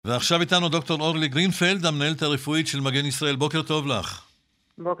ועכשיו איתנו דוקטור אורלי גרינפלד, המנהלת הרפואית של מגן ישראל. בוקר טוב לך.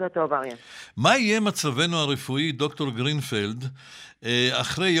 בוקר טוב, אריה. מה יהיה מצבנו הרפואי, דוקטור גרינפלד,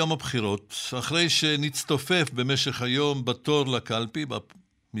 אחרי יום הבחירות, אחרי שנצטופף במשך היום בתור לקלפי,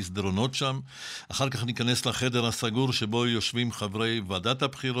 במסדרונות שם, אחר כך ניכנס לחדר הסגור שבו יושבים חברי ועדת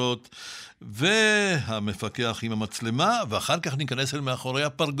הבחירות והמפקח עם המצלמה, ואחר כך ניכנס אל מאחורי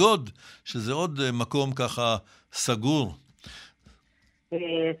הפרגוד, שזה עוד מקום ככה סגור.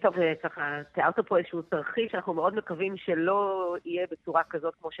 טוב, ככה, תיארת פה איזשהו תרחיש, שאנחנו מאוד מקווים שלא יהיה בצורה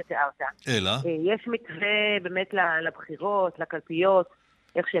כזאת כמו שתיארת. אלא? יש מתווה באמת לבחירות, לקלפיות,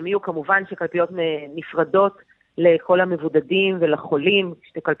 איך שהם יהיו, כמובן שקלפיות נפרדות לכל המבודדים ולחולים,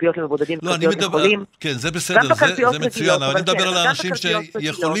 שתי קלפיות למבודדים וקלפיות לחולים. כן, זה בסדר, זה מצוין, אבל אני מדבר על האנשים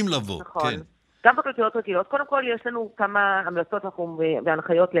שיכולים לבוא. נכון. גם בקלפיות רגילות, קודם כל יש לנו כמה המלצות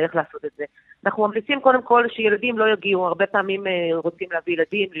והנחיות לאיך לעשות את זה. אנחנו ממליצים קודם כל שילדים לא יגיעו, הרבה פעמים רוצים להביא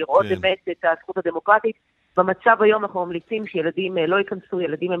ילדים, לראות באמת את הזכות הדמוקרטית. במצב היום אנחנו ממליצים שילדים לא ייכנסו,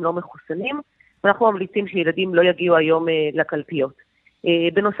 ילדים הם לא מחוסנים, ואנחנו ממליצים שילדים לא יגיעו היום לקלפיות.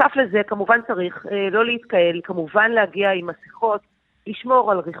 בנוסף לזה, כמובן צריך לא להתקהל, כמובן להגיע עם מסכות,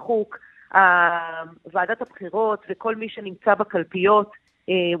 לשמור על ריחוק. ועדת הבחירות וכל מי שנמצא בקלפיות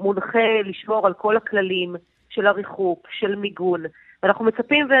מונחה לשמור על כל הכללים של הריחוק, של מיגון. אנחנו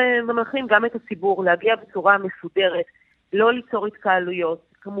מצפים ומנחים גם את הציבור להגיע בצורה מסודרת, לא ליצור התקהלויות,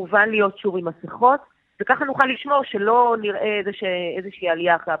 כמובן להיות שוב עם מסכות, וככה נוכל לשמור שלא נראה איזושהי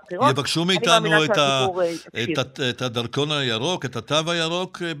עלייה אחרי הבחירות. יבקשו מאיתנו את הדרכון הירוק, את התו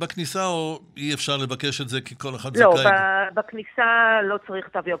הירוק בכניסה, או אי אפשר לבקש את זה כי כל אחד זכאי? לא, בכניסה לא צריך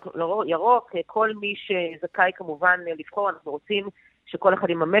תו ירוק, כל מי שזכאי כמובן לבחור, אנחנו רוצים שכל אחד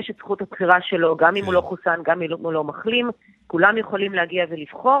יממש את זכות הבחירה שלו, גם אם הוא לא חוסן, גם אם הוא לא מחלים, כולם יכולים להגיע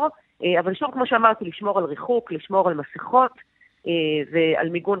ולבחור, אבל שוב, כמו שאמרתי, לשמור על ריחוק, לשמור על מסכות, ועל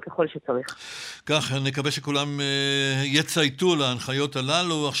מיגון ככל שצריך. כך, נקווה שכולם יצייתו להנחיות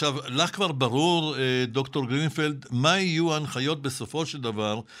הללו. עכשיו, לך כבר ברור, דוקטור גרינפלד, מה יהיו ההנחיות בסופו של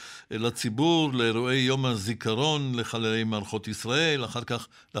דבר לציבור, לאירועי יום הזיכרון, לחללי מערכות ישראל, אחר כך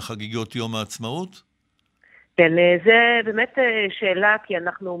לחגיגות יום העצמאות? כן, זה באמת שאלה, כי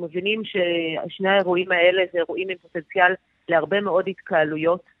אנחנו מבינים ששני האירועים האלה זה אירועים עם פוטנציאל להרבה מאוד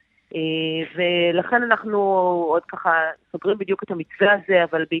התקהלויות, ולכן אנחנו עוד ככה סוגרים בדיוק את המתווה הזה,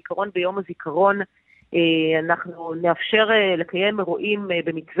 אבל בעיקרון ביום הזיכרון אנחנו נאפשר לקיים אירועים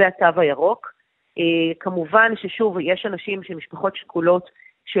במתווה התו הירוק. כמובן ששוב יש אנשים שמשפחות שכולות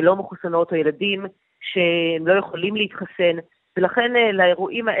שלא מחוסנות או ילדים שהם לא יכולים להתחסן, ולכן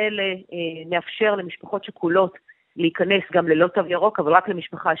לאירועים האלה נאפשר למשפחות שכולות להיכנס גם ללא תו ירוק, אבל רק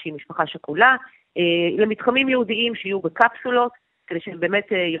למשפחה שהיא משפחה שכולה, למתחמים יהודיים שיהיו בקפסולות, כדי שהם באמת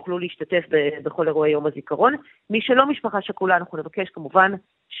יוכלו להשתתף בכל אירועי יום הזיכרון. מי שלא משפחה שכולה, אנחנו נבקש כמובן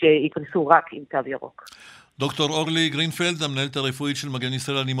שיכנסו רק עם תו ירוק. דוקטור אורלי גרינפלד, המנהלת הרפואית של מגן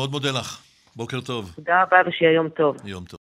ישראל, אני מאוד מודה לך. בוקר טוב. תודה רבה ושיהיה יום טוב. יום טוב.